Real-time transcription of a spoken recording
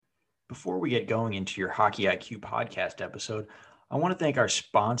Before we get going into your Hockey IQ podcast episode, I want to thank our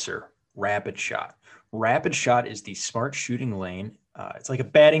sponsor, Rapid Shot. Rapid Shot is the smart shooting lane. It's like a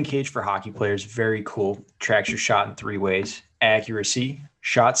batting cage for hockey players. Very cool. Tracks your shot in 3 ways: accuracy,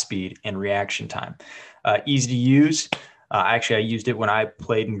 shot speed, and reaction time. Easy to use. Actually, I used it when I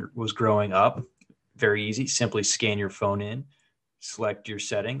played and was growing up. Very easy. Simply scan your phone in, select your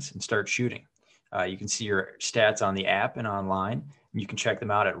settings, and start shooting. You can see your stats on the app and online. You can check them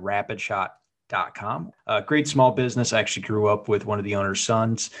out at rapidshot.com. Great small business. I actually grew up with one of the owner's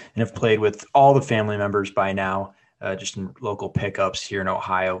sons and have played with all the family members by now, just in local pickups here in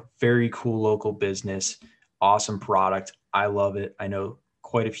Ohio. Very cool local business. Awesome product. I love it. I know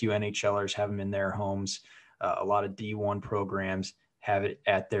quite a few NHLers have them in their homes. A lot of D1 programs have it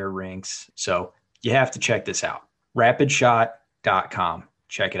at their rinks. So you have to check this out. Rapidshot.com.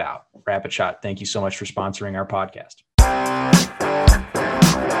 Check it out. Rapid Shot, thank you so much for sponsoring our podcast.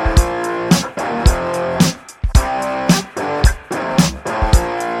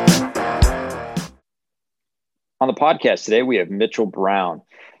 On the podcast today, we have Mitchell Brown.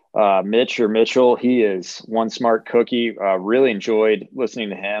 Mitchell, he is one smart cookie. Really enjoyed listening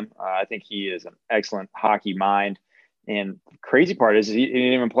to him. I think he is an excellent hockey mind. And the crazy part is he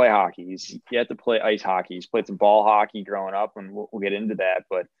didn't even play hockey. He's yet to play ice hockey. He's played some ball hockey growing up, and we'll get into that.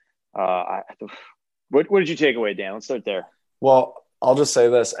 But what did you take away, Dan? Let's start there. Well, I'll just say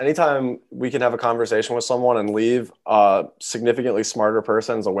this. Anytime we can have a conversation with someone and leave a significantly smarter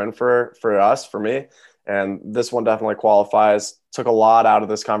person is a win for us, for me. And this one definitely qualifies. Took a lot out of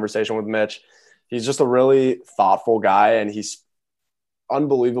this conversation with Mitch. He's just a really thoughtful guy, and he's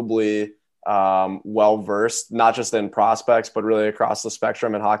unbelievably well-versed, not just in prospects, but really across the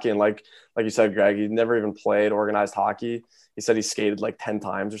spectrum in hockey. And like you said, Greg, he never even played organized hockey. He said he skated like 10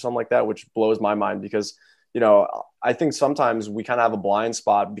 times or something like that, which blows my mind because, I think sometimes we kind of have a blind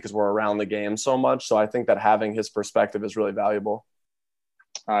spot because we're around the game so much. So I think that having his perspective is really valuable.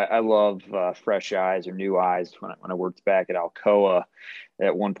 I love fresh eyes or new eyes. When I worked back at Alcoa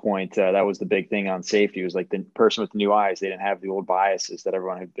at one point, that was the big thing on safety. It was like the person with the new eyes. They didn't have the old biases that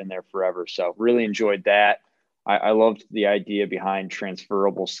everyone had been there forever. So really enjoyed that. I loved the idea behind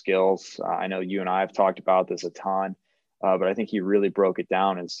transferable skills. I know you and I have talked about this a ton, but I think he really broke it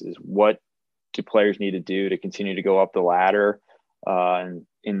down is what do players need to do to continue to go up the ladder and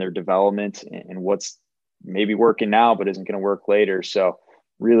in their development, and what's maybe working now but isn't going to work later. So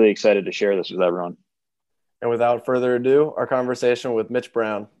really excited to share this with everyone. And without further ado, our conversation with Mitch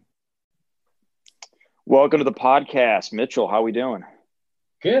Brown. Welcome to the podcast. Mitchell, how we doing?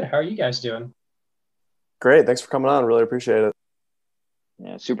 Good. How are you guys doing? Great. Thanks for coming on. Really appreciate it.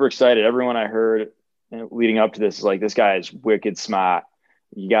 Yeah, super excited. Everyone I heard leading up to this is like, this guy is wicked smart.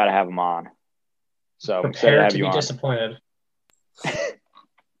 You got to have him on. So I'm excited to have you on. Disappointed.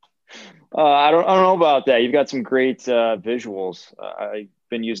 I don't know about that. You've got some great visuals. I've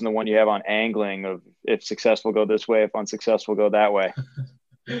been using the one you have on angling of if successful, go this way, if unsuccessful, go that way.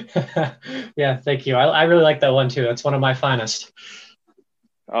 Yeah, thank you. I really like that one too. It's one of my finest.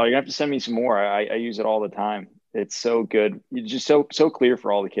 Oh, you're gonna have to send me some more. I use it all the time. It's so good. It's just so clear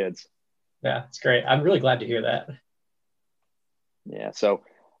for all the kids. Yeah, it's great. I'm really glad to hear that. Yeah. So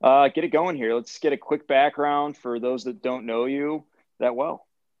get it going here. Let's get a quick background for those that don't know you that well.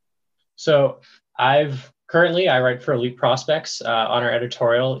 So I write for Elite Prospects on our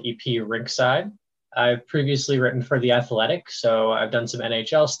editorial, EP Rinkside. I've previously written for The Athletic, so I've done some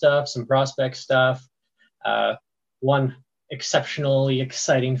NHL stuff, some prospect stuff. One exceptionally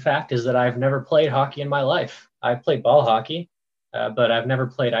exciting fact is that I've never played hockey in my life. I've played ball hockey, but I've never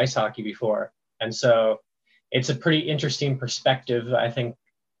played ice hockey before. And so it's a pretty interesting perspective, I think,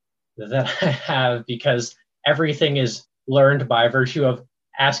 that I have, because everything is learned by virtue of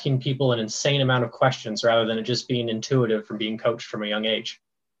asking people an insane amount of questions rather than it just being intuitive from being coached from a young age.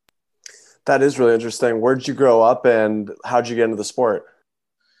 That is really interesting. Where did you grow up and how'd you get into the sport?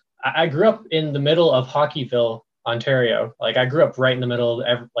 I grew up in the middle of Hockeyville, Ontario. Like, I grew up right in the middle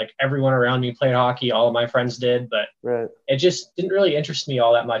of everyone around me played hockey. All of my friends did, but It just didn't really interest me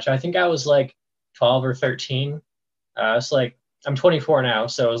all that much. I think I was like 12 or 13. It's like, I'm 24 now,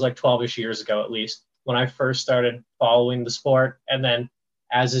 so it was like 12-ish years ago at least when I first started following the sport. And then,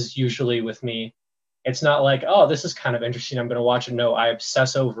 as is usually with me, it's not like, oh, this is kind of interesting, I'm going to watch it. No, I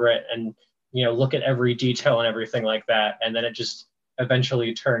obsess over it and, look at every detail and everything like that. And then it just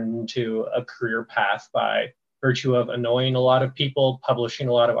eventually turned into a career path by virtue of annoying a lot of people, publishing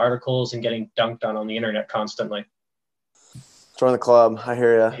a lot of articles, and getting dunked on the internet constantly. Join the club. I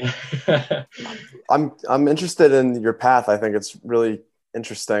hear you. I'm interested in your path. I think it's really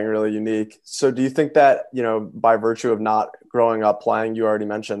Interesting, really unique. So do you think that, you know, by virtue of not growing up playing, you already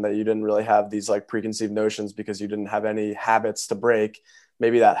mentioned that you didn't really have these like preconceived notions because you didn't have any habits to break.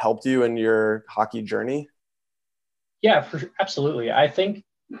 Maybe that helped you in your hockey journey? Yeah, absolutely. I think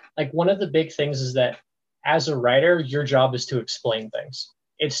like one of the big things is that as a writer, your job is to explain things.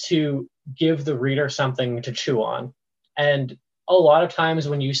 It's to give the reader something to chew on. And a lot of times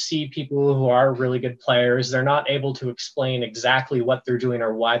when you see people who are really good players, they're not able to explain exactly what they're doing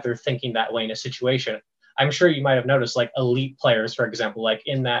or why they're thinking that way in a situation. I'm sure you might have noticed like elite players, for example, like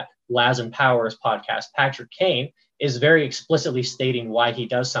in that Laz and Powers podcast, Patrick Kane is very explicitly stating why he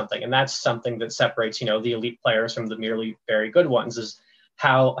does something. And that's something that separates, you know, the elite players from the merely very good ones, is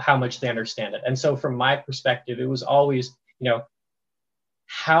how much they understand it. And so from my perspective, it was always, you know,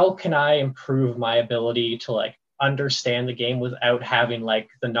 how can I improve my ability to like understand the game without having like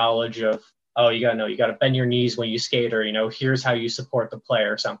the knowledge of, oh, you gotta bend your knees when you skate, or, you know, here's how you support the play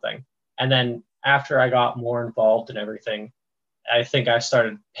or something. And then after I got more involved in everything, I think I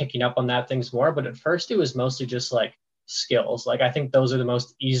started picking up on that things more. But at first it was mostly just like skills. Like I think those are the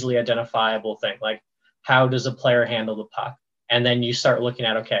most easily identifiable thing. Like how does a player handle the puck? And then you start looking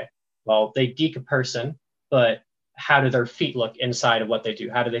at, okay, well, they deke a person, but how do their feet look inside of what they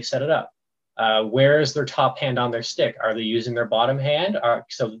do? How do they set it up? Where is their top hand on their stick? Are they using their bottom hand?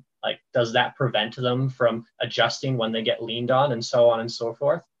 So like, does that prevent them from adjusting when they get leaned on, and so on and so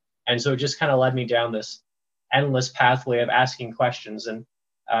forth? And so it just kind of led me down this endless pathway of asking questions. And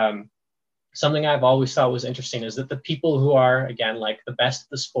something I've always thought was interesting is that the people who are, again, like the best at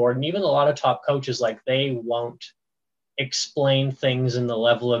the sport, and even a lot of top coaches, like they won't explain things in the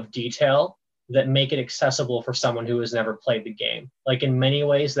level of detail that make it accessible for someone who has never played the game. Like in many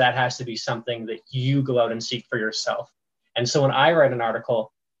ways, that has to be something that you go out and seek for yourself. And so when I write an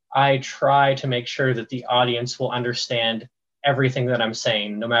article, I try to make sure that the audience will understand everything that I'm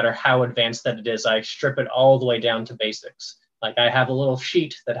saying, no matter how advanced that it is. I strip it all the way down to basics. Like I have a little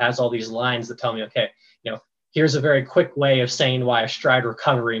sheet that has all these lines that tell me, okay, you know, here's a very quick way of saying why a stride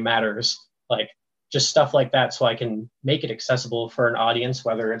recovery matters. Like just stuff like that, so I can make it accessible for an audience,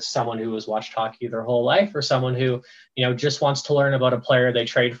 whether it's someone who has watched hockey their whole life or someone who, you know, just wants to learn about a player they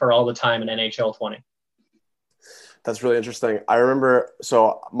trade for all the time in NHL 20. That's really interesting. I remember,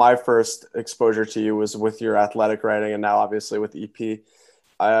 so my first exposure to you was with your athletic writing, and now obviously with EP. You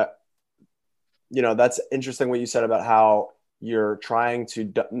know, that's interesting what you said about how you're trying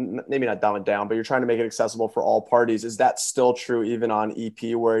to maybe not dumb it down, but you're trying to make it accessible for all parties. Is that still true even on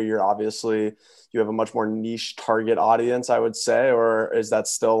EP, where you're obviously, you have a much more niche target audience, I would say, or is that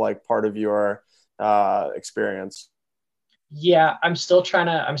still like part of your experience? Yeah, I'm still trying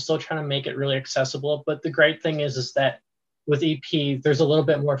to make it really accessible. But the great thing is that with EP, there's a little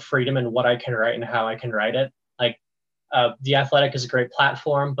bit more freedom in what I can write and how I can write it. Like The Athletic is a great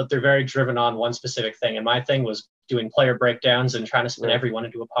platform, but they're very driven on one specific thing. And my thing was doing player breakdowns and trying to spin everyone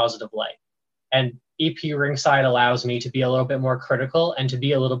into a positive light. And EP Ringside allows me to be a little bit more critical and to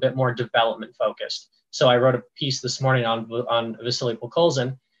be a little bit more development focused. So I wrote a piece this morning on Vasily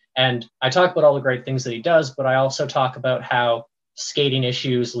Podkolzin, and I talk about all the great things that he does, but I also talk about how skating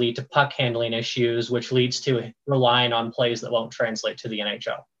issues lead to puck handling issues, which leads to relying on plays that won't translate to the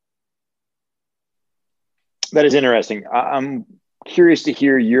NHL. That is interesting. I'm curious to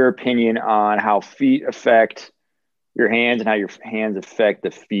hear your opinion on how feet affect your hands and how your hands affect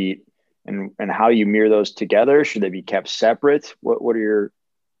the feet, and how you mirror those together. Should they be kept separate? What are your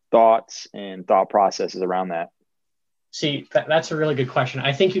thoughts and thought processes around that? See, that's a really good question.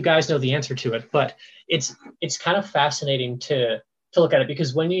 I think you guys know the answer to it, but it's kind of fascinating to look at it,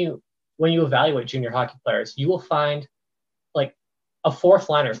 because when you evaluate junior hockey players, you will find like a fourth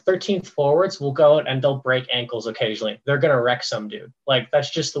liner, 13th forwards will go out and they'll break ankles occasionally. They're going to wreck some dude. Like that's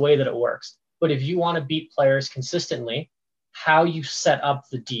just the way that it works. But if you want to beat players consistently, how you set up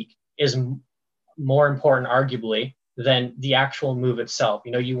the deke is more important, arguably, than the actual move itself.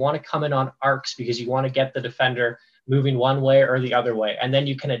 You know, you want to come in on arcs because you want to get the defender moving one way or the other way. And then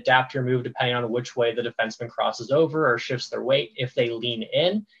you can adapt your move depending on which way the defenseman crosses over or shifts their weight, if they lean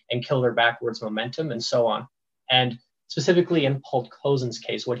in and kill their backwards momentum, and so on. And specifically in Podkolzin's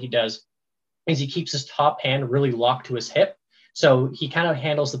case, what he does is he keeps his top hand really locked to his hip. So he kind of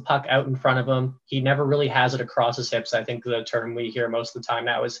handles the puck out in front of him. He never really has it across his hips. I think the term we hear most of the time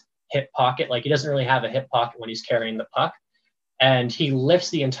now is hip pocket. Like he doesn't really have a hip pocket when he's carrying the puck. And he lifts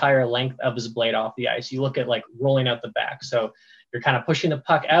the entire length of his blade off the ice. You look at like rolling out the back. So you're kind of pushing the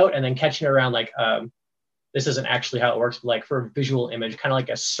puck out and then catching it around like, this isn't actually how it works, but like for a visual image, kind of like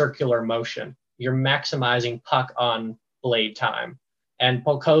a circular motion. You're maximizing puck on blade time. And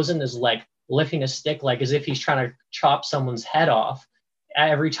Podkolzin is like lifting a stick like as if he's trying to chop someone's head off.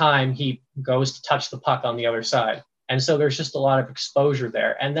 every time he goes to touch the puck on the other side. And so there's just a lot of exposure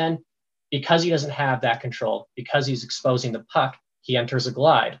there. And then because he doesn't have that control, because he's exposing the puck, he enters a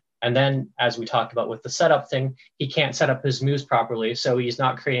glide. And then, as we talked about with the setup thing, he can't set up his moves properly. So he's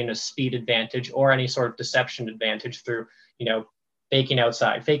not creating a speed advantage or any sort of deception advantage through, faking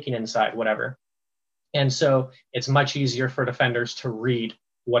outside, faking inside, whatever. And so it's much easier for defenders to read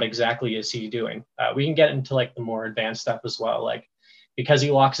what exactly is he doing. We can get into like the more advanced stuff as well. Like because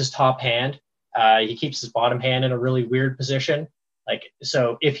he locks his top hand, he keeps his bottom hand in a really weird position. Like,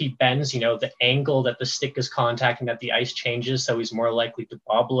 so if he bends, the angle that the stick is contacting at the ice changes, so he's more likely to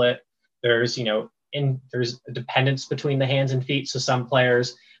bobble it. There's, there's a dependence between the hands and feet. So some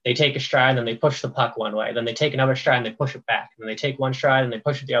players, they take a stride and then they push the puck one way. Then they take another stride and they push it back. And then they take one stride and they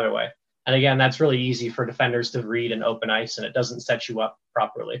push it the other way. And again, that's really easy for defenders to read in open ice, and it doesn't set you up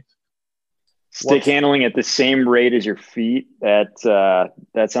properly. Stick handling at the same rate as your feet. That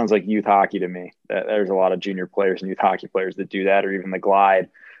sounds like youth hockey to me. There's a lot of junior players and youth hockey players that do that, or even the glide.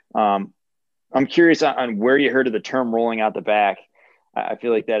 I'm curious on where you heard of the term rolling out the back. I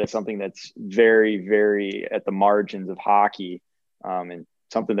feel like that is something that's very, very at the margins of hockey, and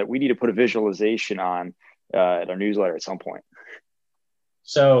something that we need to put a visualization on at our newsletter at some point.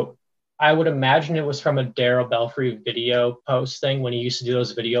 So I would imagine it was from a Daryl Belfry video post thing when he used to do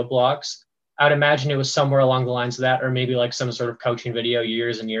those video blogs. I'd imagine it was somewhere along the lines of that, or maybe like some sort of coaching video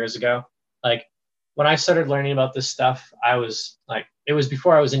years and years ago. Like when I started learning about this stuff, I was like, it was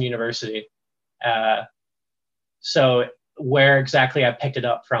before I was in university. So where exactly I picked it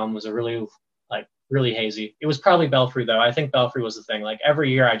up from was a really hazy. It was probably Belfry though. I think Belfry was the thing. Like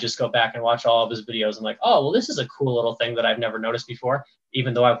every year I just go back and watch all of his videos. I'm like, oh, well, this is a cool little thing that I've never noticed before,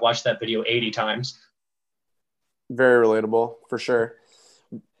 even though I've watched that video 80 times. Very relatable for sure.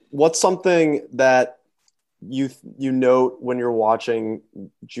 What's something that you note when you're watching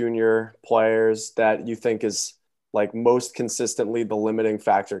junior players that you think is like most consistently the limiting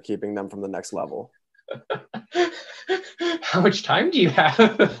factor keeping them from the next level? How much time do you have?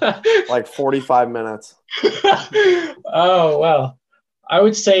 Like 45 minutes. Oh, well, I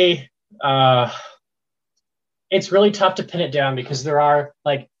would say it's really tough to pin it down because there are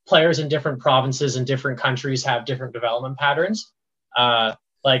like players in different provinces and different countries have different development patterns.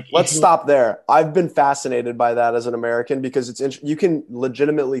 Let's stop there. I've been fascinated by that as an American because you can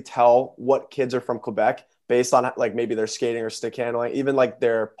legitimately tell what kids are from Quebec based on like maybe their skating or stick handling, even like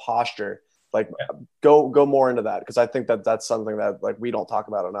their posture. Like go more into that because I think that's something that like we don't talk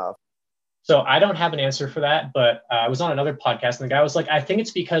about enough. So I don't have an answer for that, but I was on another podcast and the guy was like, I think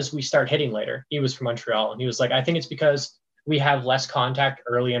it's because we start hitting later. He was from Montreal and he was like, I think it's because we have less contact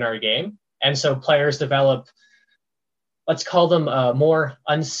early in our game. And so players develop, let's call them more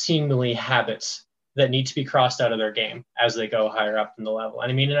unseemly habits that need to be crossed out of their game as they go higher up in the level.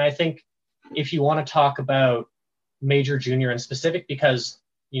 And I think if you want to talk about major junior in specific, because,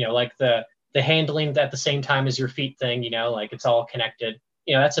 like the handling at the same time as your feet thing, like it's all connected,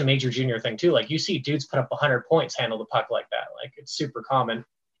 that's a major junior thing too. Like you see dudes put up 100 points, handle the puck like that. Like it's super common.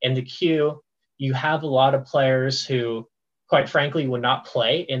 In the Q, you have a lot of players who, quite frankly, would not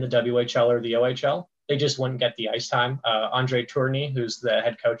play in the WHL or the OHL. They just wouldn't get the ice time. Andre Tourny, who's the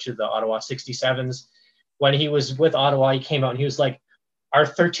head coach of the Ottawa 67s, when he was with Ottawa, he came out and he was like, our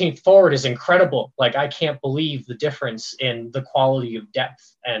 13th forward is incredible. Like, I can't believe the difference in the quality of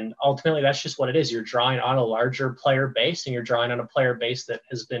depth. And ultimately, that's just what it is. You're drawing on a larger player base, and you're drawing on a player base that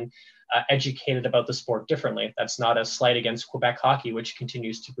has been educated about the sport differently. That's not a slight against Quebec hockey, which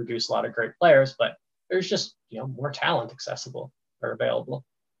continues to produce a lot of great players, but there's just, more talent accessible or available.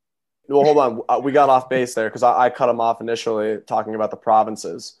 Well, hold on. We got off base there because I cut him off initially talking about the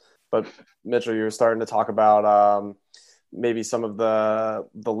provinces. But Mitchell, you were starting to talk about maybe some of the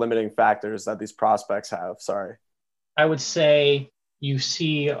limiting factors that these prospects have. Sorry. I would say you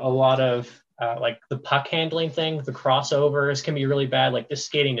see a lot of like the puck handling thing, the crossovers can be really bad. Like this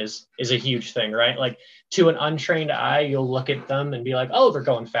skating is a huge thing, right? Like to an untrained eye, you'll look at them and be like, oh, they're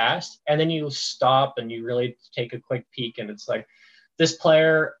going fast. And then you stop and you really take a quick peek and it's like, this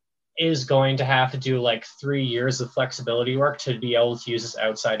player is going to have to do like 3 years of flexibility work to be able to use his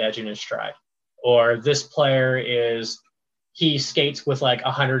outside edge in his stride. Or this player he skates with like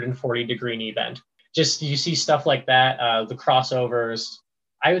 140 degree knee bend. Just you see stuff like that, the crossovers.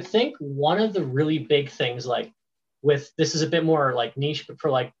 I would think one of the really big things, like with this is a bit more like niche, but for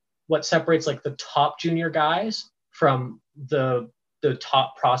like what separates like the top junior guys from the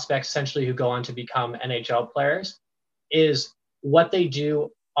top prospects essentially who go on to become NHL players is what they do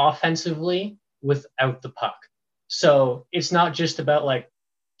offensively without the puck. So it's not just about like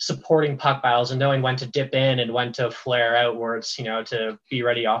supporting puck battles and knowing when to dip in and when to flare outwards, to be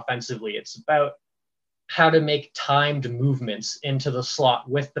ready offensively. It's about how to make timed movements into the slot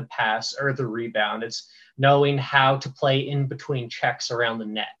with the pass or the rebound. It's knowing how to play in between checks around the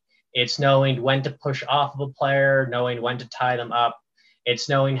net. It's knowing when to push off of a player, knowing when to tie them up. It's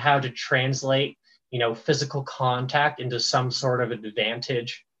knowing how to translate, physical contact into some sort of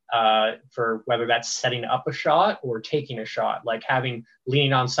advantage for whether that's setting up a shot or taking a shot, like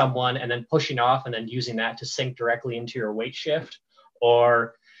leaning on someone and then pushing off and then using that to sink directly into your weight shift,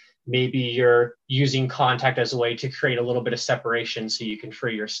 or maybe you're using contact as a way to create a little bit of separation so you can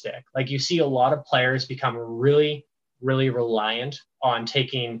free your stick. Like, you see a lot of players become really, really reliant on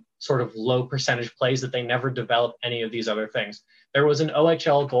taking sort of low percentage plays that they never develop any of these other things. There was an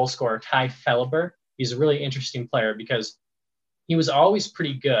OHL goal scorer, Ty Felber. He's a really interesting player because he was always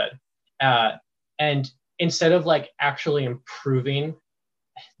pretty good. And instead of like actually improving,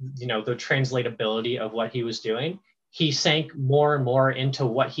 the translatability of what he was doing, he sank more and more into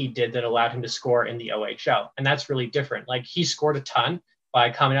what he did that allowed him to score in the OHL. And that's really different. Like, he scored a ton by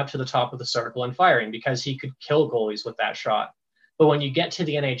coming up to the top of the circle and firing because he could kill goalies with that shot. But when you get to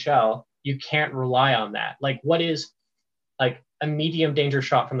the NHL, you can't rely on that. Like, what is like a medium danger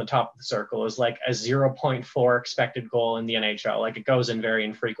shot from the top of the circle is like a 0.4 expected goal in the NHL. Like, it goes in very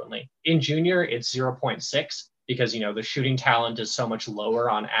infrequently. In junior, it's 0.6 because, the shooting talent is so much lower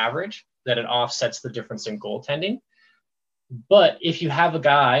on average that it offsets the difference in goaltending. But if you have a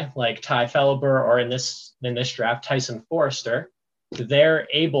guy like Ty Felber or in this draft, Tyson Forrester, they're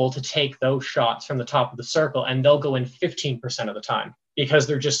able to take those shots from the top of the circle and they'll go in 15% of the time because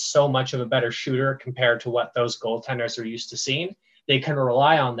they're just so much of a better shooter compared to what those goaltenders are used to seeing. They can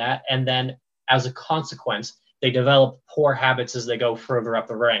rely on that. And then as a consequence, they develop poor habits as they go further up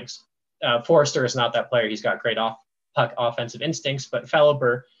the ranks. Forrester is not that player. He's got great puck offensive instincts, but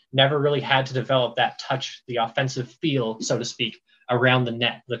Felber never really had to develop that touch, the offensive feel, so to speak, around the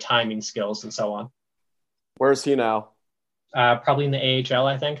net, the timing skills and so on. Where's he now? Probably in the AHL,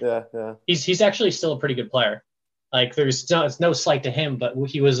 I think. Yeah. He's actually still a pretty good player. Like, it's no slight to him, but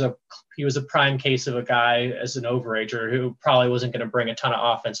he was a prime case of a guy as an overager who probably wasn't going to bring a ton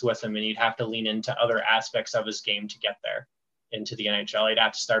of offense with him, and he'd have to lean into other aspects of his game to get there into the NHL. He'd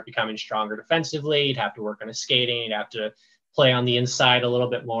have to start becoming stronger defensively. He'd have to work on his skating. He'd have to play on the inside a little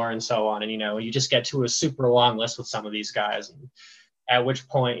bit more and so on. And, you just get to a super long list with some of these guys. And at which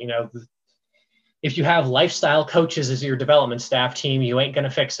point, if you have lifestyle coaches as your development staff team, you ain't going to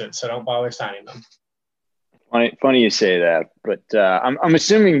fix it. So don't bother signing them. Funny you say that, but I'm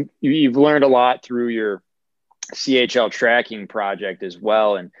assuming you've learned a lot through your CHL tracking project as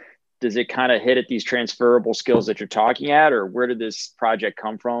well. And does it kind of hit at these transferable skills that you're talking at, or where did this project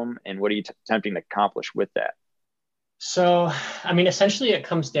come from? And what are you attempting to accomplish with that? So, essentially it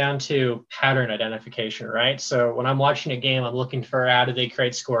comes down to pattern identification, right? So when I'm watching a game, I'm looking for how do they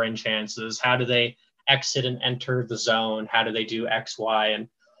create scoring chances? How do they exit and enter the zone? How do they do X, Y? And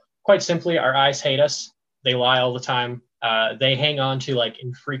quite simply, our eyes hate us. They lie all the time. They hang on to like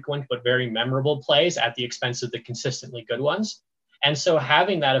infrequent but very memorable plays at the expense of the consistently good ones. And so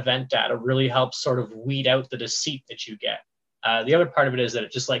having that event data really helps sort of weed out the deceit that you get. The other part of it is that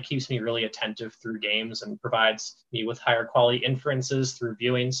it just like keeps me really attentive through games and provides me with higher quality inferences through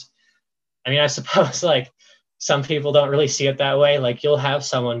viewings. I suppose like some people don't really see it that way. Like, you'll have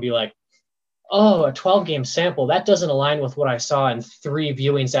someone be like, oh, a 12-game sample, that doesn't align with what I saw in 3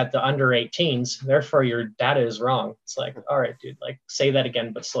 viewings at the under 18s. Therefore, your data is wrong. It's like, all right, dude, like say that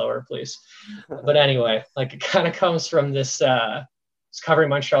again, but slower, please. But anyway, like it kind of comes from this covering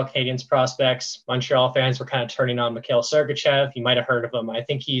Montreal Canadiens prospects. Montreal fans were kind of turning on Mikhail Sergachev. You might have heard of him. I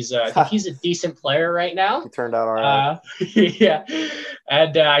think he's a decent player right now. He turned out all right. Yeah.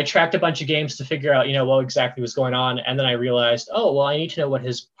 And I tracked a bunch of games to figure out, what exactly was going on. And then I realized, oh, well, I need to know what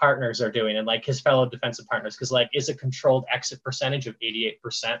his partners are doing and like his fellow defensive partners. Because like, is a controlled exit percentage of 88%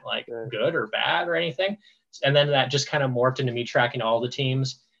 like good or bad or anything? And then that just kind of morphed into me tracking all the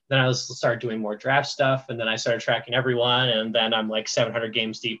teams. Then I started doing more draft stuff, and then I started tracking everyone, and then I'm like 700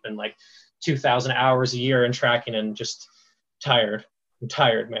 games deep and like 2,000 hours a year in tracking, and just tired. I'm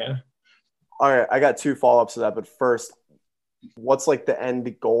tired, man. All right, I got 2 follow-ups to that, but first, what's like the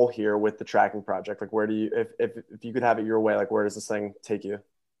end goal here with the tracking project? Like, where do you, if you could have it your way, like where does this thing take you?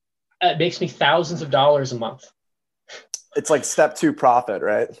 It makes me thousands of dollars a month. It's like step 2 profit,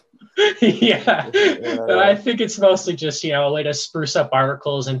 right? Yeah. I think it's mostly just, a way to spruce up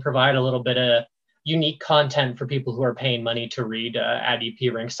articles and provide a little bit of unique content for people who are paying money to read at EP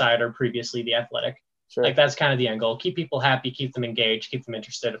Rinkside or previously The Athletic. Sure. Like, that's kind of the end goal. Keep people happy, keep them engaged, keep them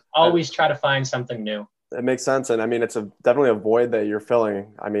interested. Always try to find something new. It makes sense. And I mean, it's definitely a void that you're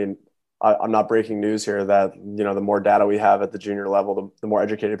filling. I mean, I'm not breaking news here that, the more data we have at the junior level, the more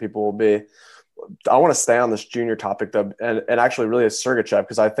educated people will be. I want to stay on this junior topic though, and actually really is Sergachev,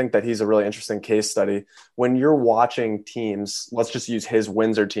 because I think that he's a really interesting case study. When you're watching teams, let's just use his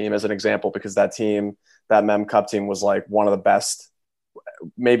Windsor team as an example, because that team, that Mem Cup team, was like one of the best,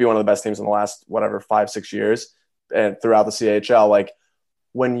 maybe one of the best teams in the last, 5-6 years, and throughout the CHL. Like,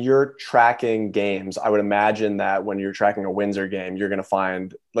 when you're tracking games, I would imagine that when you're tracking a Windsor game, you're going to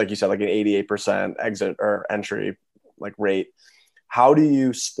find, like you said, like an 88% exit or entry like rate. How do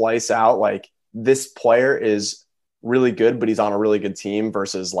you splice out like this player is really good, but he's on a really good team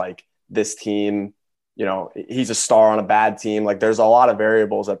versus like this team, he's a star on a bad team? Like, there's a lot of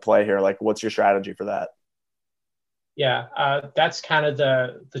variables at play here. Like, what's your strategy for that? Yeah, that's kind of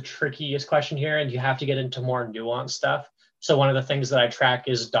the trickiest question here, and you have to get into more nuanced stuff. So one of the things that I track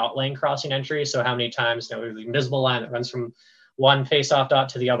is dot lane crossing entry. So how many times, there's the invisible line that runs from one face-off dot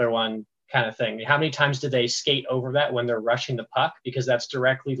to the other one kind of thing. How many times do they skate over that when they're rushing the puck? Because that's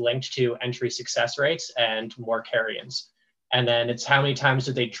directly linked to entry success rates and more carry-ins. And then it's how many times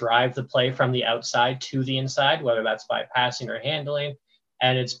do they drive the play from the outside to the inside, whether that's by passing or handling.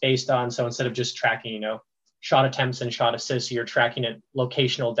 And it's based on, so instead of just tracking, shot attempts and shot assists, you're tracking it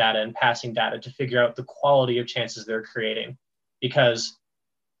locational data and passing data to figure out the quality of chances they're creating. Because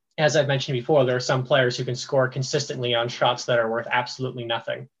as I've mentioned before, there are some players who can score consistently on shots that are worth absolutely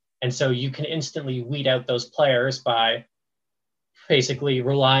nothing. And so you can instantly weed out those players by basically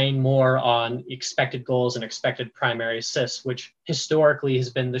relying more on expected goals and expected primary assists, which historically has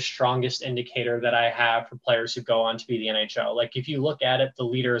been the strongest indicator that I have for players who go on to be the NHL. Like, if you look at it, the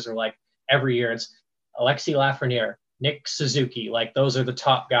leaders are like every year it's Alexis Lafreniere, Nick Suzuki, like those are the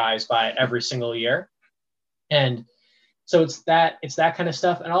top guys by it every single year. And so it's that kind of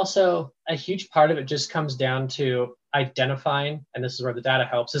stuff. And also a huge part of it just comes down to identifying, and this is where the data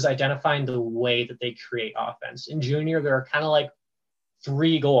helps, is identifying the way that they create offense. In junior, there are kind of like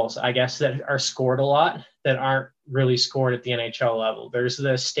 3 goals, I guess, that are scored a lot that aren't really scored at the NHL level. There's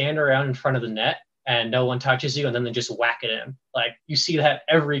the stand around in front of the net and no one touches you, and then they just whack it in. Like, you see that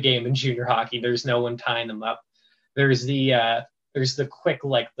every game in junior hockey. There's no one tying them up. There's the quick,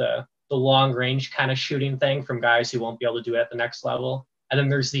 like the long range kind of shooting thing from guys who won't be able to do it at the next level. And then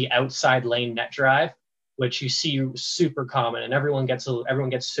there's the outside lane net drive, which you see super common, and everyone gets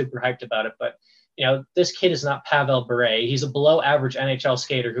super hyped about it. But this kid is not Pavel Bure. He's a below average NHL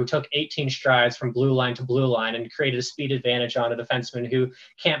skater who took 18 strides from blue line to blue line and created a speed advantage on a defenseman who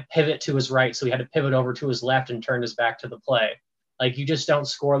can't pivot to his right. So he had to pivot over to his left and turn his back to the play. Like, you just don't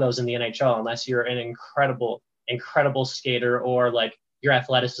score those in the NHL unless you're an incredible skater, or like your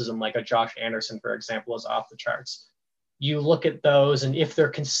athleticism, like a Josh Anderson, for example, is off the charts. You look at those, and if they're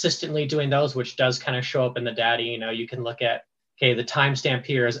consistently doing those, which does kind of show up in the data, you can look at, okay, the timestamp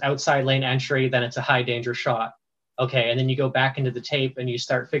here is outside lane entry, then it's a high danger shot. Okay, and then you go back into the tape and you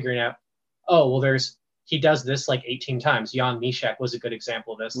start figuring out, oh, well, he does this like 18 times. Jan Mysak was a good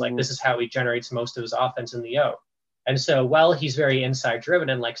example of this. Like, this is how he generates most of his offense in the O. And so, well, he's very inside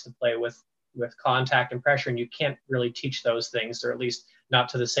driven and likes to play with contact and pressure, and you can't really teach those things, or at least not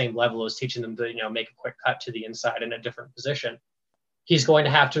to the same level as teaching them to, make a quick cut to the inside in a different position. He's going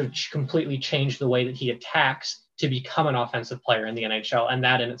to have to completely change the way that he attacks to become an offensive player in the NHL, and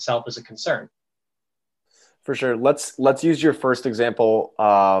that in itself is a concern. For sure. Let's use your first example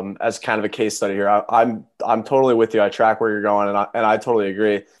as kind of a case study here. I'm totally with you. I track where you're going, and I totally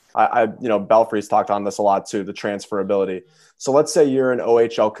agree. Belfry's talked on this a lot too, the transferability. So let's say you're an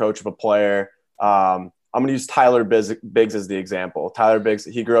OHL coach of a player. I'm going to use Tyler Biggs as the example. Tyler Biggs,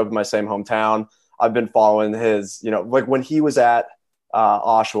 he grew up in my same hometown. I've been following his, like when he was at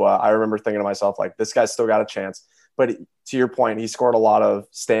Oshawa, I remember thinking to myself, like, this guy's still got a chance. But to your point, he scored a lot of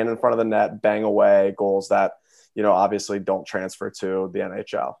stand in front of the net, bang away goals that, obviously don't transfer to the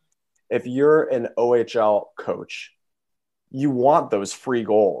NHL. If you're an OHL coach, you want those free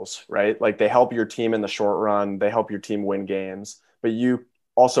goals, right? Like, they help your team in the short run. They help your team win games. But you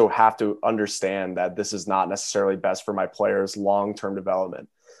also have to understand that this is not necessarily best for my players' long-term development.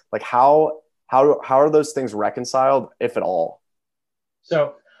 Like, how are those things reconciled, if at all?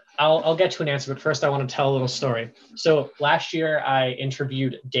 So I'll get to an answer, but first I want to tell a little story. So last year I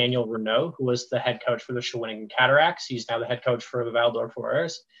interviewed Daniel Renaud, who was the head coach for the Shawinigan Cataracts. He's now the head coach for the Val-d'Or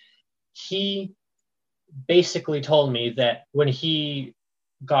Warriors. He basically told me that when he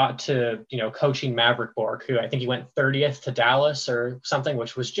got to, coaching Maverick Bourque, who I think he went 30th to Dallas or something,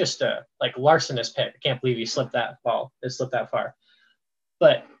 which was just a larcenous pick. I can't believe he slipped that far.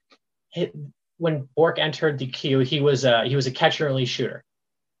 But when Bourque entered the queue, he was a catch and release shooter.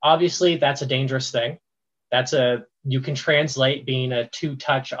 Obviously, that's a dangerous thing. You can translate being a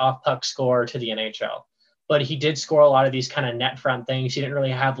 2-touch off puck scorer to the NHL. But he did score a lot of these kind of net front things. He didn't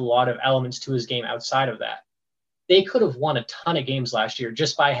really have a lot of elements to his game outside of that. They could have won a ton of games last year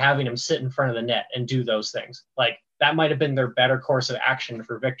just by having him sit in front of the net and do those things. Like, that might have been their better course of action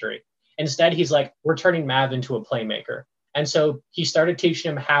for victory. Instead, he's like, we're turning Mav into a playmaker. And so he started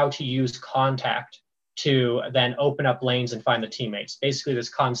teaching him how to use contact to then open up lanes and find the teammates. Basically, this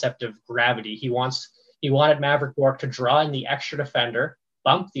concept of gravity. He wanted Maverick Bourque to draw in the extra defender,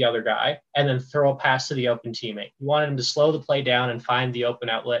 bump the other guy, and then throw a pass to the open teammate. He wanted him to slow the play down and find the open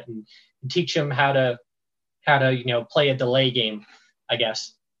outlet and teach him how to play a delay game, I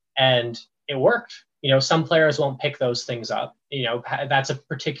guess. And it worked. Some players won't pick those things up. That's a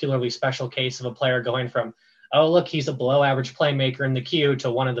particularly special case of a player going from, oh, look, he's a below average playmaker in the queue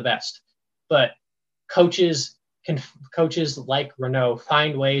to one of the best. But coaches like Renault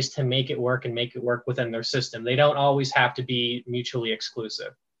find ways to make it work and make it work within their system. They don't always have to be mutually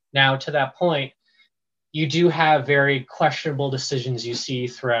exclusive. Now, to that point, you do have very questionable decisions you see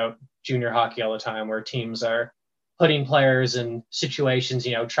throughout junior hockey all the time, where teams are putting players in situations,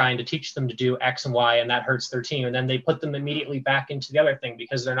 trying to teach them to do X and Y, and that hurts their team. And then they put them immediately back into the other thing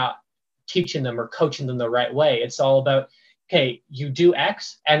because they're not teaching them or coaching them the right way. It's all about, okay, you do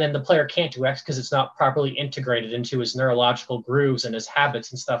X, and then the player can't do X because it's not properly integrated into his neurological grooves and his habits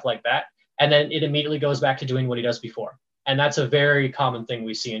and stuff like that. And then it immediately goes back to doing what he does before. And that's a very common thing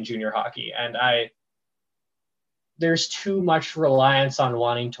we see in junior hockey. And there's too much reliance on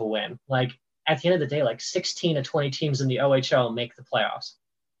wanting to win. Like, at the end of the day, like 16 to 20 teams in the OHL make the playoffs.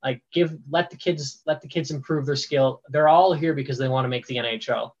 Like, let the kids improve their skill. They're all here because they want to make the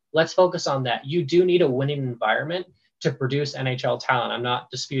NHL. Let's focus on that. You do need a winning environment to produce NHL talent. I'm not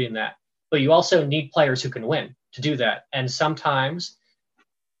disputing that. But you also need players who can win to do that. And sometimes,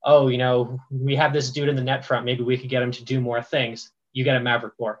 we have this dude in the net front. Maybe we could get him to do more things. You get a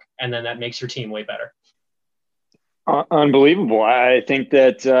Maverick Bourque, and then that makes your team way better. Unbelievable. I think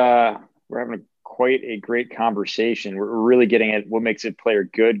that we're having quite a great conversation. We're really getting at what makes a player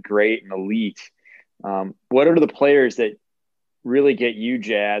good, great, and elite. What are the players that really get you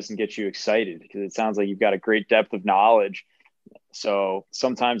jazzed and get you excited? Because it sounds like you've got a great depth of knowledge. So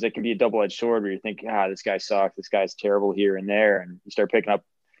sometimes it can be a double-edged sword where you think, this guy sucks, this guy's terrible here and there, and you start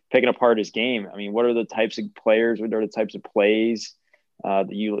picking apart his game. I mean, what are the types of players, what are the types of plays that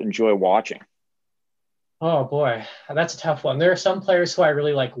you enjoy watching? Oh boy, that's a tough one. There are some players who I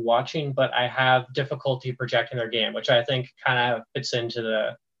really like watching, but I have difficulty projecting their game, which I think kind of fits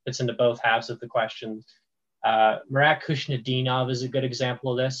into both halves of the question. Marat Kushnedinov is a good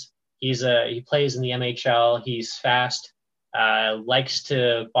example of this. He plays in the MHL. He's fast, likes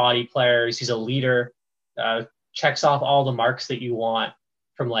to body players. He's a leader, checks off all the marks that you want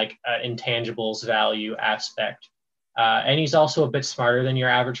from like intangibles value aspect. And he's also a bit smarter than your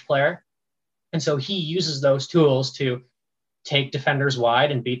average player. And so he uses those tools to take defenders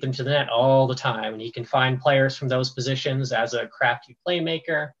wide and beat them to the net all the time. And he can find players from those positions as a crafty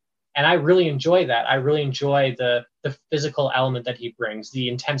playmaker. And I really enjoy that. I really enjoy the physical element that he brings, the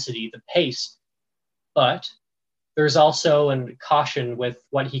intensity, the pace. But there's also a caution with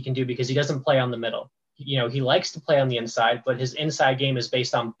what he can do because he doesn't play on the middle. He likes to play on the inside, but his inside game is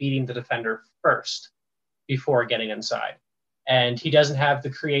based on beating the defender first before getting inside. And he doesn't have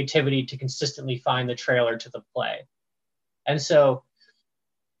the creativity to consistently find the trailer to the play. And so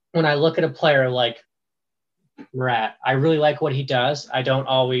when I look at a player like Marat, I really like what he does. I don't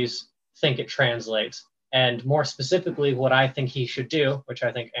always think it translates. And more specifically, what I think he should do, which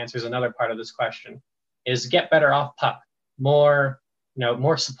I think answers another part of this question, is get better off puck. More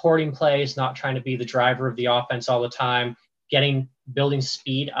supporting plays, not trying to be the driver of the offense all the time, building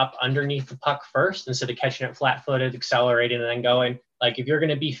speed up underneath the puck first instead of catching it flat-footed, accelerating, and then going. Like, if you're going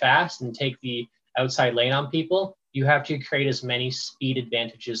to be fast and take the outside lane on people, you have to create as many speed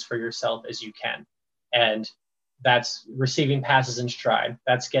advantages for yourself as you can. And that's receiving passes in stride.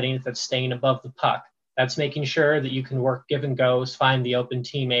 That's staying above the puck. That's making sure that you can work give and goes, find the open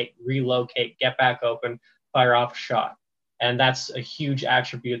teammate, relocate, get back open, fire off a shot. And that's a huge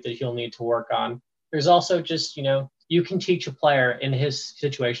attribute that he'll need to work on. There's also just, you can teach a player in his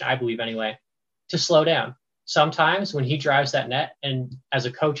situation, I believe anyway, to slow down. Sometimes when he drives that net, and as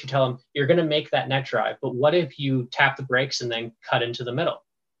a coach, you tell him, you're going to make that net drive, but what if you tap the brakes and then cut into the middle?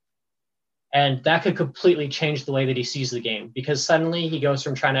 And that could completely change the way that he sees the game, because suddenly he goes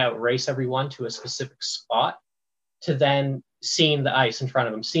from trying to outrace everyone to a specific spot to then seeing the ice in front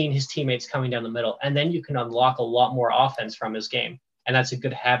of him, seeing his teammates coming down the middle. And then you can unlock a lot more offense from his game. And that's a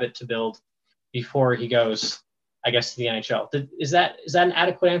good habit to build before he goes I guess, to the NHL. Is that an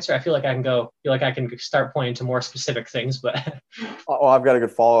adequate answer? I feel like I can start pointing to more specific things, but. Oh, I've got a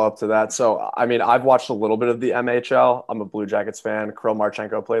good follow-up to that. So, I mean, I've watched a little bit of the MHL. I'm a Blue Jackets fan. Kirill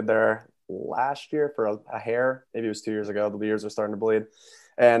Marchenko played there last year for a hair. Maybe it was 2 years ago. The years are starting to bleed.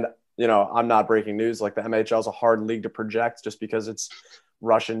 And, you know, I'm not breaking news. Like, the MHL is a hard league to project just because it's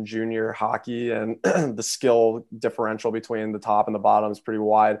Russian junior hockey and the skill differential between the top and the bottom is pretty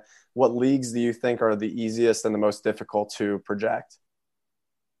wide. What leagues do you think are the easiest and the most difficult to project?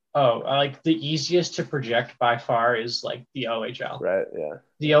 Oh, like the easiest to project by far is like the OHL. Right, yeah.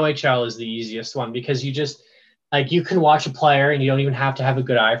 The OHL is the easiest one because you just like you can watch a player and you don't even have to have a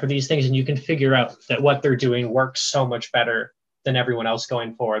good eye for these things, and you can figure out that what they're doing works so much better than everyone else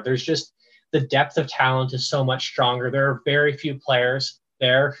going forward. There's just the depth of talent is so much stronger. There are very few players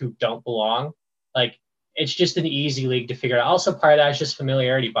there who don't belong. Like, it's just an easy league to figure out. Also, part of that is just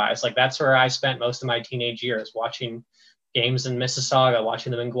familiarity bias. Like, that's where I spent most of my teenage years, watching games in Mississauga,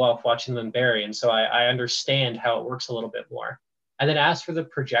 watching them in Guelph, watching them in Barrie. And so I understand how it works a little bit more. And then as for the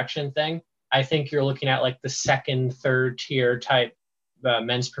projection thing, I think you're looking at like the second, third tier type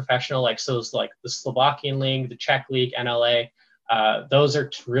men's professional, like so like the Slovakian league, the Czech league, NLA. Those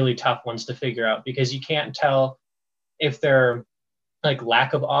are really tough ones to figure out because you can't tell if they're like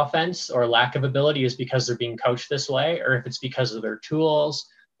lack of offense or lack of ability is because they're being coached this way, or if it's because of their tools,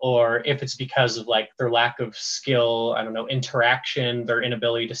 or if it's because of like their lack of skill, I don't know, interaction, their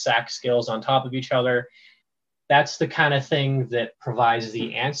inability to sack skills on top of each other. That's the kind of thing that provides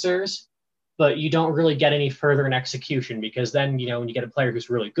the answers, but you don't really get any further in execution because then, you know, when you get a player who's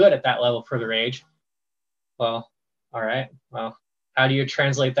really good at that level for their age, well, all right, well, how do you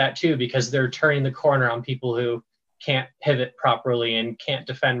translate that too? Because they're turning the corner on people who can't pivot properly and can't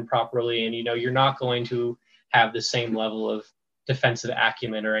defend properly. And, you know, you're not going to have the same level of defensive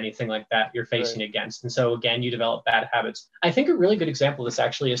acumen or anything like that you're facing against. And so, again, you develop bad habits. I think a really good example of this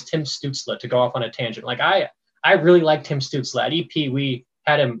actually is Tim Stützle, to go off on a tangent. Like, I really like Tim Stützle. At EP, we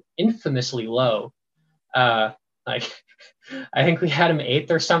had him infamously low. Like, I think we had him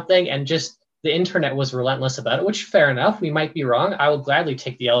 8th or something, and just the internet was relentless about it, which fair enough. We might be wrong. I will gladly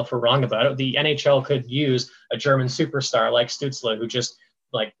take the L if we're wrong about it. The NHL could use a German superstar like Stützle, who just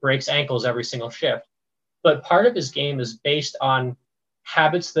like breaks ankles every single shift. But part of his game is based on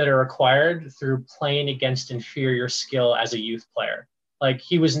habits that are acquired through playing against inferior skill as a youth player. Like,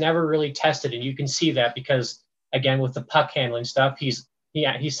 he was never really tested, and you can see that because, again, with the puck handling stuff, he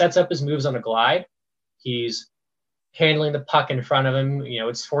sets up his moves on a glide. He's handling the puck in front of him. You know,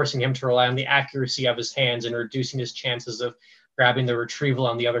 it's forcing him to rely on the accuracy of his hands and reducing his chances of grabbing the retrieval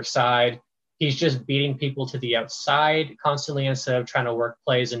on the other side. He's just beating people to the outside constantly instead of trying to work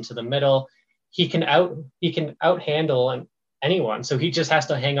plays into the middle. He can out-handle anyone. So he just has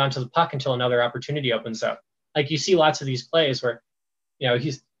to hang on to the puck until another opportunity opens up. Like, you see lots of these plays where, you know,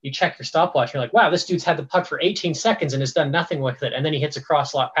 you check your stopwatch, you're like, wow, this dude's had the puck for 18 seconds and has done nothing with it. And then he hits a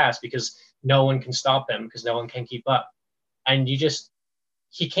cross-lot pass because no one can stop him, because no one can keep up. And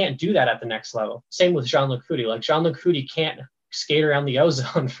he can't do that at the next level. Same with Jean-Luc Foudy. Like, Jean-Luc Foudy can't skate around the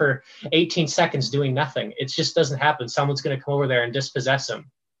O-zone for 18 seconds doing nothing. It just doesn't happen. Someone's going to come over there and dispossess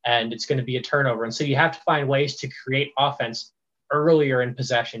him, and it's going to be a turnover. And so you have to find ways to create offense earlier in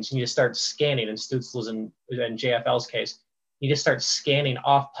possessions. You need to start scanning, in Stützle's and JFL's case. You just start scanning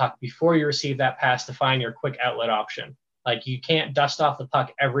off puck before you receive that pass to find your quick outlet option. Like, you can't dust off the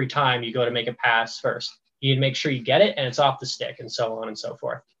puck every time you go to make a pass first. You need to make sure you get it and it's off the stick, and so on and so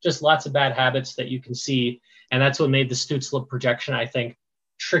forth. Just lots of bad habits that you can see. And that's what made the Stützle projection, I think,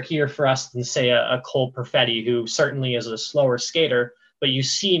 trickier for us than, say, a Cole Perfetti, who certainly is a slower skater, but you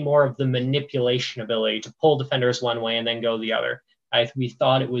see more of the manipulation ability to pull defenders one way and then go the other. We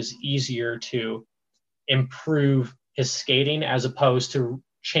thought it was easier to improve his skating as opposed to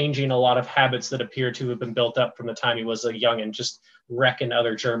changing a lot of habits that appear to have been built up from the time he was a young and just wrecking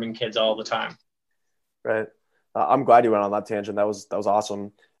other German kids all the time. Right. I'm glad you went on that tangent. That was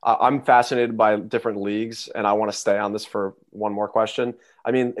awesome. I'm fascinated by different leagues, and I want to stay on this for one more question.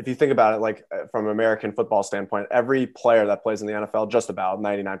 I mean, if you think about it, like from an American football standpoint, every player that plays in the NFL, just about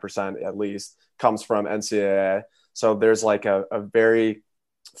 99% at least, comes from NCAA. So there's like a very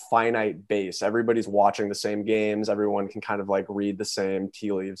finite base. Everybody's watching the same games. Everyone can kind of like read the same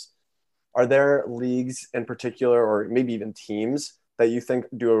tea leaves. Are there leagues in particular, or maybe even teams, that you think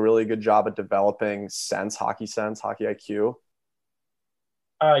do a really good job at developing hockey IQ?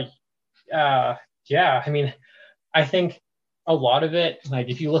 Yeah. I mean, I think a lot of it, like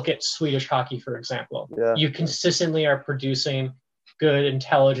if you look at Swedish hockey, for example, you consistently are producing good,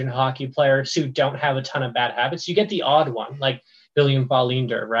 intelligent hockey players who don't have a ton of bad habits. You get the odd one. Like, William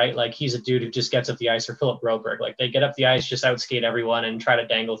Ballinder, right? Like he's a dude who just gets up the ice, or Philip Broberg. Like they get up the ice, just outskate everyone and try to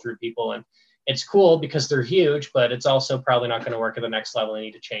dangle through people. And it's cool because they're huge, but it's also probably not going to work at the next level. They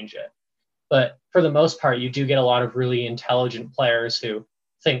need to change it. But for the most part, you do get a lot of really intelligent players who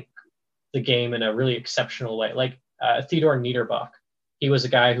think the game in a really exceptional way. Like Theodor Niederbach. He was a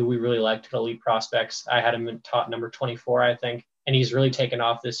guy who we really liked at Elite Prospects. I had him in top number 24, I think, and he's really taken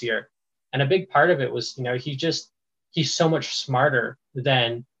off this year. And a big part of it was, he's so much smarter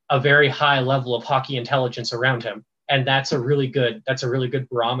than a very high level of hockey intelligence around him. And that's a really good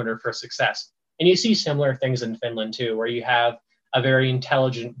barometer for success. And you see similar things in Finland too, where you have a very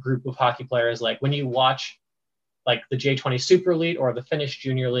intelligent group of hockey players. Like when you watch like the J20 Super Elite or the Finnish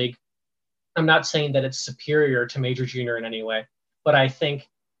Junior League, I'm not saying that it's superior to Major Junior in any way, but I think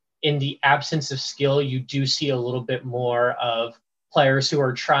in the absence of skill, you do see a little bit more of players who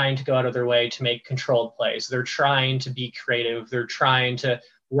are trying to go out of their way to make controlled plays. They're trying to be creative. They're trying to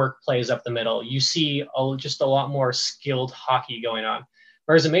work plays up the middle. You see just a lot more skilled hockey going on.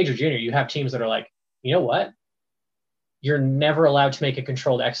 Whereas in Major Junior, you have teams that are like, you know what? You're never allowed to make a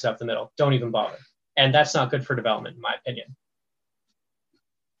controlled exit up the middle. Don't even bother. And that's not good for development, in my opinion.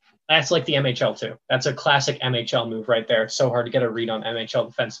 That's like the MHL too. That's a classic MHL move right there. So hard to get a read on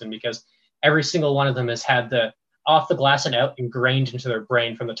MHL defensemen because every single one of them has had the off the glass and out ingrained into their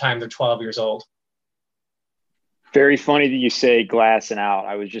brain from the time they're 12 years old. Very funny that you say glass and out.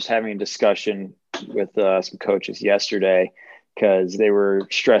 I was just having a discussion with some coaches yesterday because they were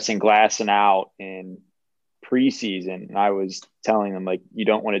stressing glass and out in preseason. And I was telling them, like, you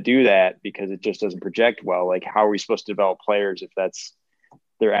don't want to do that because it just doesn't project well. Like, how are we supposed to develop players if that's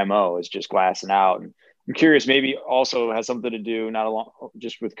their MO is just glassing out? And I'm curious, maybe also has something to do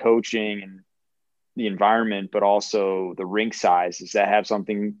just with coaching and the environment, but also the rink size. Does that have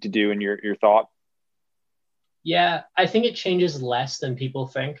something to do in your thought? Yeah, I think it changes less than people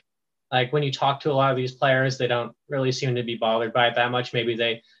think. Like when you talk to a lot of these players, they don't really seem to be bothered by it that much. Maybe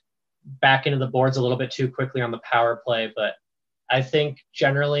they back into the boards a little bit too quickly on the power play. But I think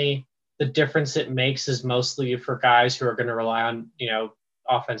generally the difference it makes is mostly for guys who are going to rely on,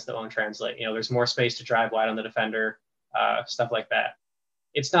 offense that won't translate. There's more space to drive wide on the defender, stuff like that.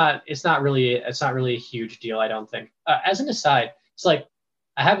 It's not really a huge deal, I don't think. As an aside, it's like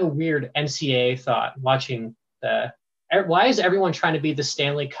I have a weird NCAA thought watching why is everyone trying to be the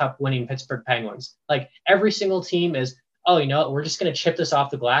Stanley Cup winning Pittsburgh Penguins? Like every single team is, we're just going to chip this off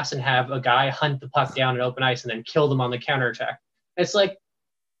the glass and have a guy hunt the puck down in open ice and then kill them on the counterattack. It's like,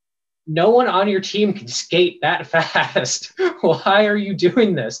 no one on your team can skate that fast. Why are you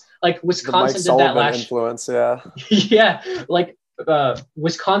doing this? Like Wisconsin did that last influence, yeah. Yeah, like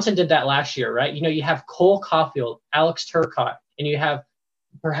Wisconsin did that last year, right? You have Cole Caulfield, Alex Turcotte, and you have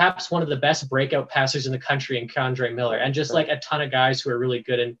perhaps one of the best breakout passers in the country in K'Andre Miller, and just like a ton of guys who are really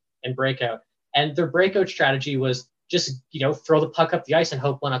good in breakout. And their breakout strategy was just, throw the puck up the ice and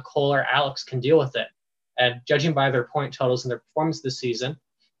hope one of Cole or Alex can deal with it. And judging by their point totals and their performance this season,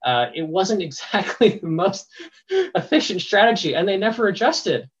 it wasn't exactly the most efficient strategy, and they never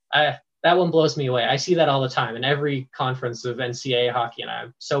adjusted. That one blows me away. I see that all the time in every conference of NCAA hockey, and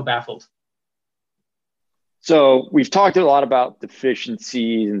I'm so baffled. So we've talked a lot about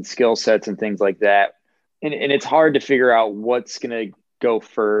deficiencies and skill sets and things like that. And it's hard to figure out what's going to go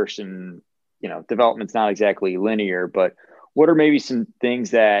first. And, development's not exactly linear, but what are maybe some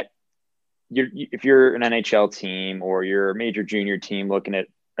things that if you're an NHL team or you're a Major Junior team looking at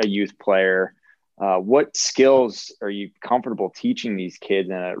a youth player, what skills are you comfortable teaching these kids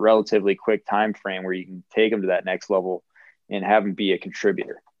in a relatively quick time frame where you can take them to that next level and have them be a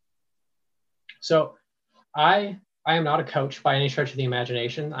contributor? So I am not a coach by any stretch of the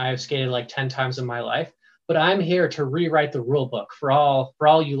imagination. I have skated like 10 times in my life, but I'm here to rewrite the rule book for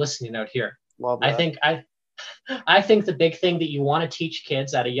all you listening out here. Love that. I think the big thing that you want to teach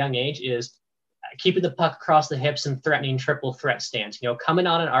kids at a young age is keeping the puck across the hips and threatening triple threat stance. Coming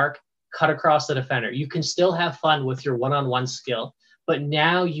on an arc, cut across the defender. You can still have fun with your one-on-one skill, but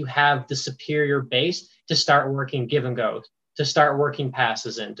now you have the superior base to start working give and go, to start working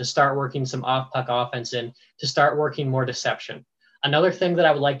passes in, to start working some off-puck offense in, to start working more deception. Another thing that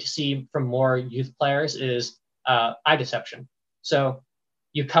I would like to see from more youth players is eye deception. So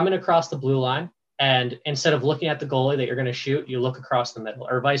you come in across the blue line, and instead of looking at the goalie that you're going to shoot, you look across the middle,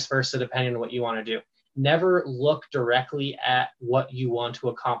 or vice versa, depending on what you want to do. Never look directly at what you want to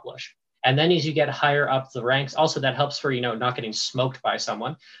accomplish. And then as you get higher up the ranks, also that helps for, not getting smoked by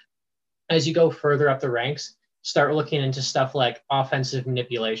someone. As you go further up the ranks, start looking into stuff like offensive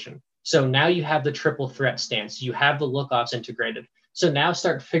manipulation. So now you have the triple threat stance. You have the look-offs integrated. So now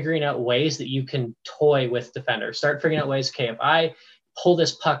start figuring out ways that you can toy with defenders. Start figuring out ways, okay, if I pull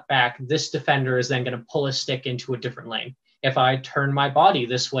this puck back, this defender is then going to pull a stick into a different lane. If I turn my body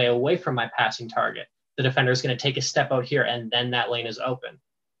this way away from my passing target, the defender is going to take a step out here, and then that lane is open.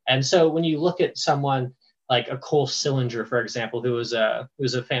 And so when you look at someone like a Cole Sillinger, for example, who was a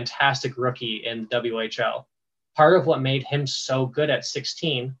fantastic rookie in WHL, part of what made him so good at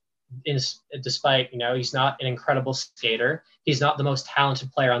 16 is, despite, he's not an incredible skater, he's not the most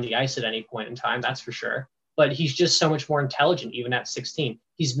talented player on the ice at any point in time, that's for sure, but he's just so much more intelligent even at 16.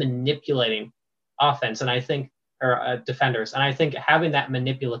 He's manipulating offense, and I think, or defenders, and I think having that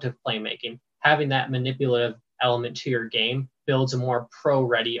manipulative playmaking, having that manipulative element to your game builds a more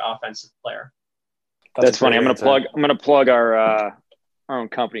pro-ready offensive player. That's funny. I'm going to plug our own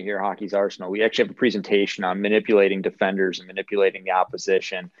company here, Hockey's Arsenal. We actually have a presentation on manipulating defenders and manipulating the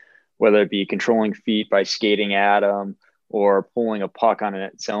opposition, whether it be controlling feet by skating at them or pulling a puck on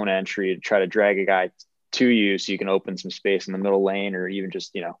its own entry to try to drag a guy to you so you can open some space in the middle lane, or even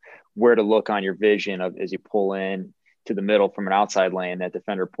just, where to look on your vision of as you pull in to the middle from an outside lane, that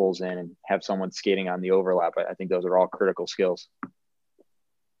defender pulls in and have someone skating on the overlap. I think those are all critical skills.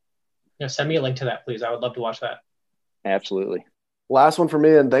 Yeah, send me a link to that, please. I would love to watch that. Absolutely. Last one for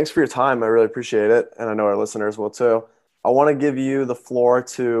me, and thanks for your time. I really appreciate it, and I know our listeners will too. I want to give you the floor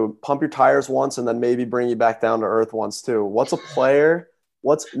to pump your tires once and then maybe bring you back down to earth once too. What's a player?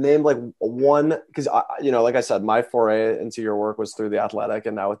 What's named like one? Because, like I said, my foray into your work was through The Athletic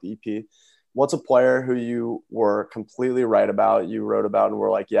and now with the EP. What's a player who you were completely right about, you wrote about and were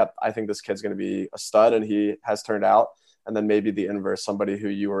like, yep, I think this kid's going to be a stud, and he has turned out? And then maybe the inverse, somebody who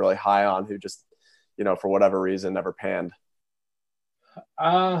you were really high on who just, for whatever reason, never panned.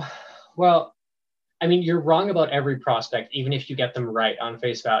 Well, I mean, you're wrong about every prospect, even if you get them right on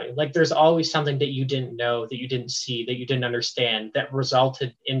face value. Like, there's always something that you didn't know, that you didn't see, that you didn't understand, that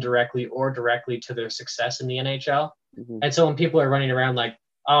resulted indirectly or directly to their success in the NHL. Mm-hmm. And so when people are running around like,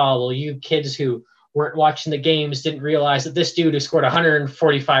 oh, well, you kids who weren't watching the games didn't realize that this dude who scored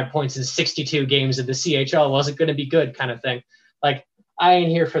 145 points in 62 games in the CHL wasn't going to be good, kind of thing. Like, I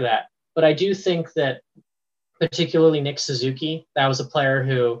ain't here for that. But I do think that particularly Nick Suzuki, that was a player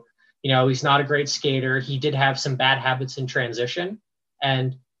who, he's not a great skater. He did have some bad habits in transition,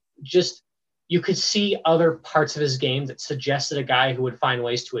 and just you could see other parts of his game that suggested a guy who would find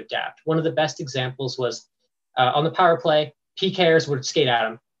ways to adapt. One of the best examples was on the power play, PKers would skate at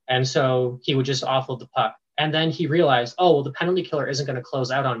him, and so he would just offload the puck. And then he realized, oh, well, the penalty killer isn't going to close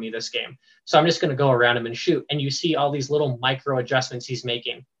out on me this game, so I'm just going to go around him and shoot. And you see all these little micro adjustments he's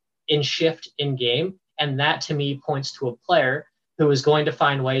making in shift, in game, and that to me points to a player who is going to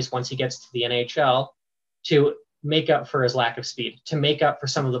find ways once he gets to the NHL to make up for his lack of speed, to make up for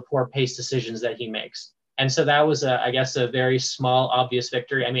some of the poor pace decisions that he makes. And so that was, I guess, a very small, obvious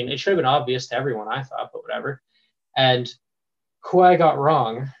victory. I mean, it should have been obvious to everyone, I thought, but whatever. And who I got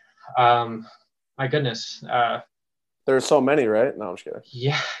wrong, my goodness. There's so many, right? No, I'm just kidding.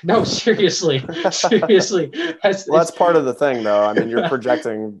 Yeah, no, seriously. That's part of the thing, though. I mean, you're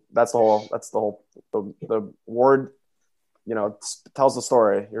projecting. That's the word, tells the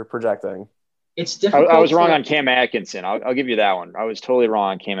story. You're projecting. It's difficult. I was wrong on Cam Atkinson. I'll give you that one. I was totally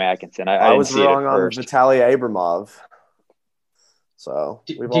wrong on Cam Atkinson. I was wrong on Vitaly Abramov. So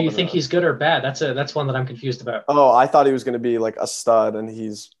do you think he's good or bad? That's one that I'm confused about. Oh, I thought he was going to be like a stud, and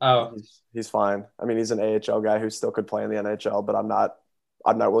he's fine. I mean, he's an AHL guy who still could play in the NHL, but I'm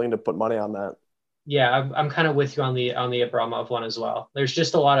not willing to put money on that. Yeah, I'm kind of with you on the Abramov one as well. There's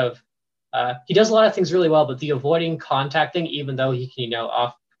just a lot of he does a lot of things really well, but the avoiding contact thing, even though he can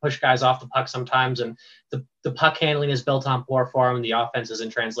push guys off the puck sometimes, and the puck handling is built on poor form, and the offense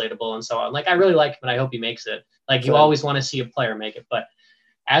isn't translatable and so on. Like, I really like him, and I hope he makes it. Like, you always want to see a player make it. But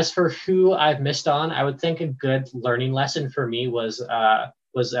as for who I've missed on, I would think a good learning lesson for me was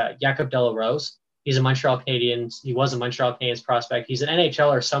Jacob Delarose. He's a Montreal Canadiens. He was a Montreal Canadiens prospect. He's an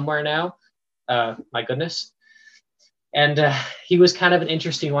NHLer somewhere now. My goodness. And he was kind of an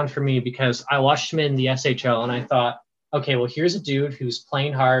interesting one for me because I watched him in the SHL and I thought, okay, well, here's a dude who's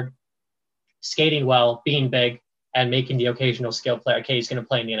playing hard, skating well, being big, and making the occasional skill play. Okay, he's going to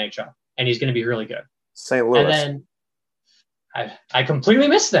play in the NHL, and he's going to be really good. St. Louis. And then I completely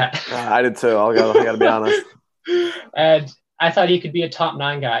missed that. I did too. I got to be honest. And I thought he could be a top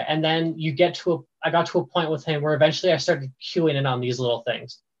 9 guy. And then I got to a point with him where eventually I started cueing in on these little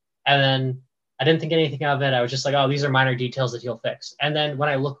things. And then I didn't think anything of it. I was just like, oh, these are minor details that he'll fix. And then when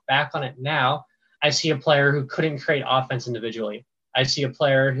I look back on it now, I see a player who couldn't create offense individually. I see a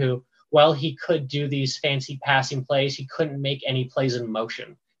player who, while he could do these fancy passing plays, he couldn't make any plays in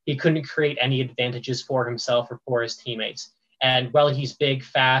motion. He couldn't create any advantages for himself or for his teammates. And while he's big,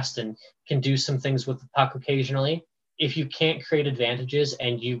 fast, and can do some things with the puck occasionally, if you can't create advantages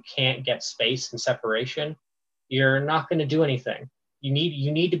and you can't get space and separation, you're not going to do anything. You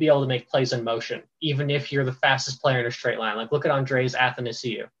need to be able to make plays in motion, even if you're the fastest player in a straight line. Like, look at Andreas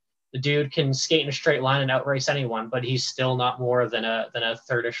Athanasiou. The dude can skate in a straight line and outrace anyone, but he's still not more than a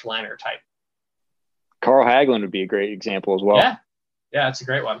thirdish liner type. Carl Hagelin would be a great example as well. Yeah, that's a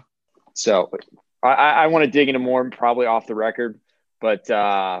great one. So I want to dig into more, probably off the record, but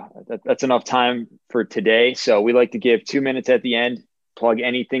that's enough time for today. So we like to give 2 minutes at the end, plug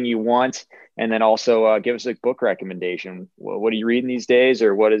anything you want, and then also give us a book recommendation. What are you reading these days,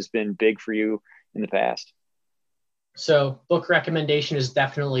 or what has been big for you in the past? So book recommendation is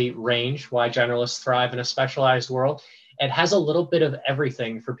definitely Range, Why Generalists Thrive in a Specialized World. It has a little bit of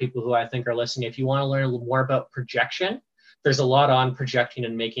everything for people who I think are listening. If you want to learn a little more about projection, there's a lot on projecting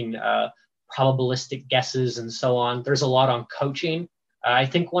and making probabilistic guesses and so on. There's a lot on coaching. I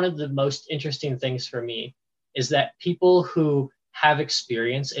think one of the most interesting things for me is that people who have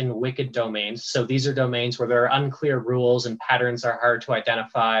experience in wicked domains, so these are domains where there are unclear rules and patterns are hard to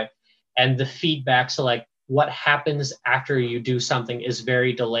identify, and the feedback, so like what happens after you do something, is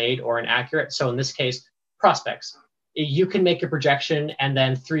very delayed or inaccurate. So in this case, prospects. You can make a projection and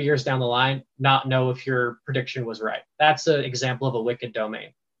then 3 years down the line not know if your prediction was right. That's an example of a wicked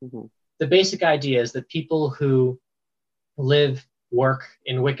domain. Mm-hmm. The basic idea is that people who live, work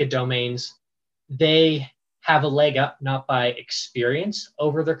in wicked domains, they have a leg up not by experience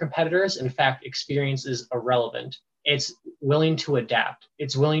over their competitors. In fact, experience is irrelevant. It's willing to adapt.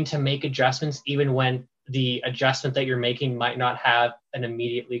 It's willing to make adjustments even when the adjustment that you're making might not have an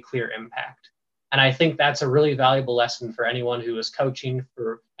immediately clear impact. And I think that's a really valuable lesson for anyone who is coaching,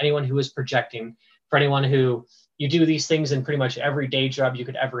 for anyone who is projecting, for anyone who you do these things in pretty much every day job you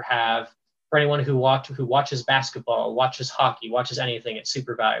could ever have, for anyone who watches basketball, watches hockey, watches anything. It's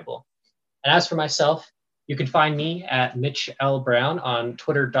super valuable. And as for myself, you can find me at Mitch L. Brown on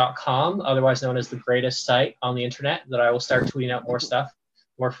twitter.com, otherwise known as the greatest site on the internet, that I will start tweeting out more stuff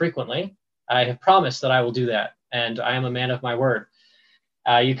more frequently. I have promised that I will do that, and I am a man of my word.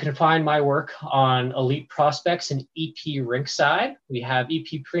 You can find my work on Elite Prospects and EP Rinkside. We have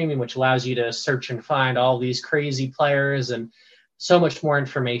EP Premium, which allows you to search and find all these crazy players and so much more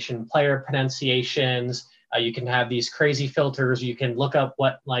information, player pronunciations. You can have these crazy filters. You can look up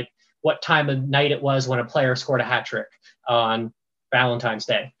what time of night it was when a player scored a hat trick on Valentine's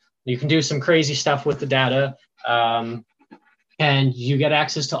Day. You can do some crazy stuff with the data. And you get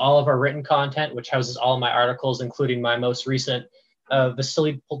access to all of our written content, which houses all of my articles, including my most recent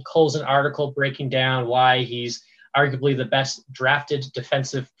Vasily Podkolzin article breaking down why he's arguably the best drafted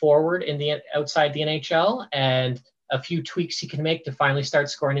defensive forward outside the NHL, and a few tweaks he can make to finally start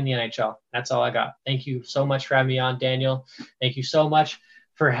scoring in the NHL. That's all I got. Thank you so much for having me on, Daniel. Thank you so much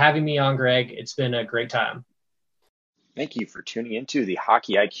for having me on, Greg. It's been a great time. Thank you for tuning into the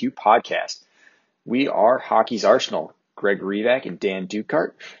Hockey IQ podcast. We are Hockey's Arsenal. Greg Revak and Dan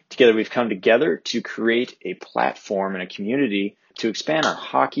Dukart. Together, we've come together to create a platform and a community to expand on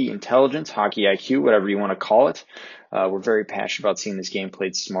hockey intelligence, hockey IQ, whatever you want to call it. We're very passionate about seeing this game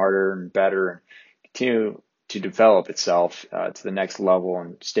played smarter and better and continue to develop itself to the next level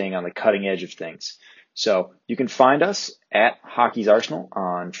and staying on the cutting edge of things. So you can find us at Hockey's Arsenal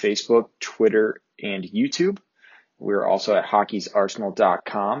on Facebook, Twitter, and YouTube. We're also at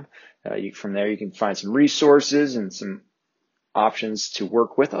hockeysarsenal.com. From there, you can find some resources and some options to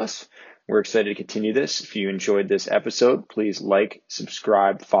work with us. We're excited to continue this. If you enjoyed this episode, please like,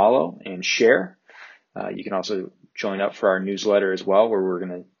 subscribe, follow, and share. You can also join up for our newsletter as well, where we're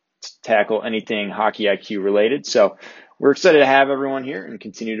going to tackle anything Hockey IQ related. So we're excited to have everyone here and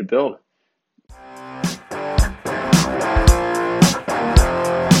continue to build.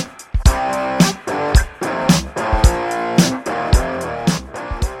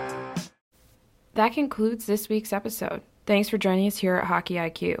 That concludes this week's episode. Thanks for joining us here at Hockey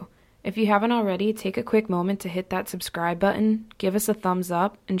IQ. If you haven't already, take a quick moment to hit that subscribe button, give us a thumbs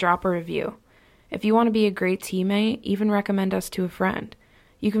up, and drop a review. If you want to be a great teammate, even recommend us to a friend.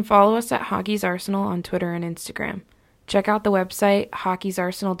 You can follow us at Hockey's Arsenal on Twitter and Instagram. Check out the website,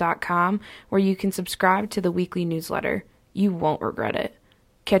 hockeysarsenal.com, where you can subscribe to the weekly newsletter. You won't regret it.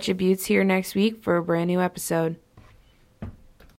 Catch your buttes here next week for a brand new episode.